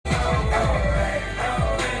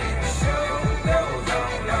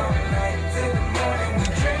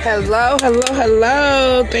Hello, hello,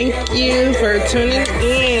 hello. Thank you for tuning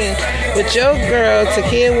in with your girl,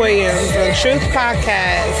 Takia Williams, on Truth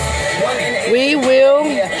Podcast. We will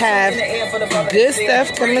have good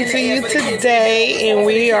stuff coming to you today, and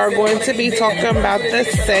we are going to be talking about the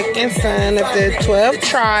second son of the 12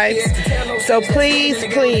 tribes. So please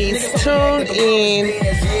tune in,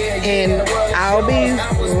 and I'll be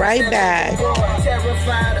right back.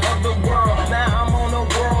 Terrified of the world, now I'm on a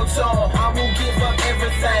world tour. I will give up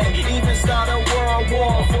everything, even start a world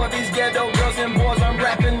war. For these ghetto girls and boys, I'm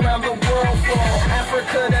rapping around the world for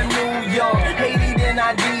Africa to New York, Haiti then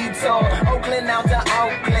I detour, Oakland out to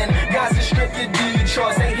Auckland, Gaza Strip to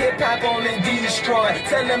Detroit. Say hip-hop only destroy,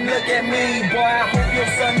 tell them look at me, boy, I hope your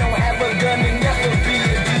son don't have a gun and never